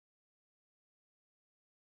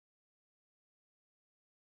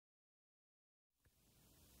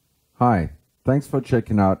Hi, thanks for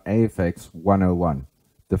checking out AFX101,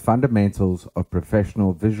 the fundamentals of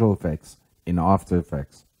professional visual effects in After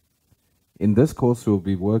Effects. In this course, we'll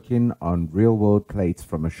be working on real-world plates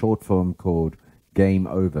from a short film called Game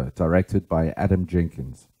Over, directed by Adam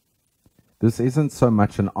Jenkins. This isn't so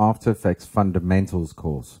much an After Effects fundamentals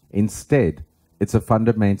course. Instead, it's a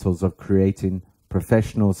fundamentals of creating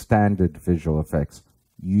professional standard visual effects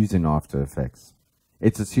using After Effects.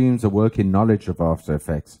 It assumes a working knowledge of After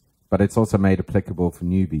Effects, but it's also made applicable for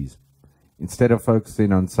newbies. Instead of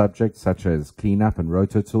focusing on subjects such as cleanup and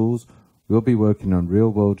roto tools, we'll be working on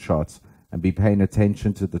real-world shots and be paying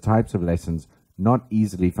attention to the types of lessons not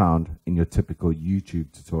easily found in your typical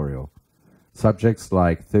YouTube tutorial. Subjects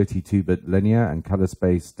like 32-bit linear and color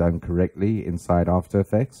space done correctly inside After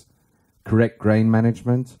Effects, correct grain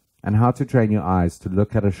management, and how to train your eyes to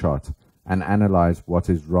look at a shot and analyze what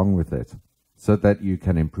is wrong with it so that you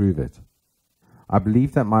can improve it. I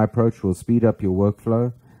believe that my approach will speed up your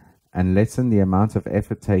workflow and lessen the amount of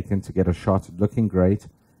effort taken to get a shot looking great,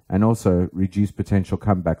 and also reduce potential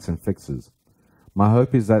comebacks and fixes. My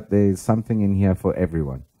hope is that there is something in here for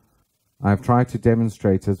everyone. I have tried to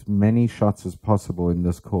demonstrate as many shots as possible in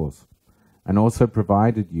this course, and also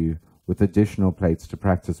provided you with additional plates to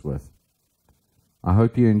practice with. I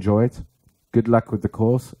hope you enjoy it. Good luck with the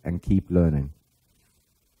course and keep learning.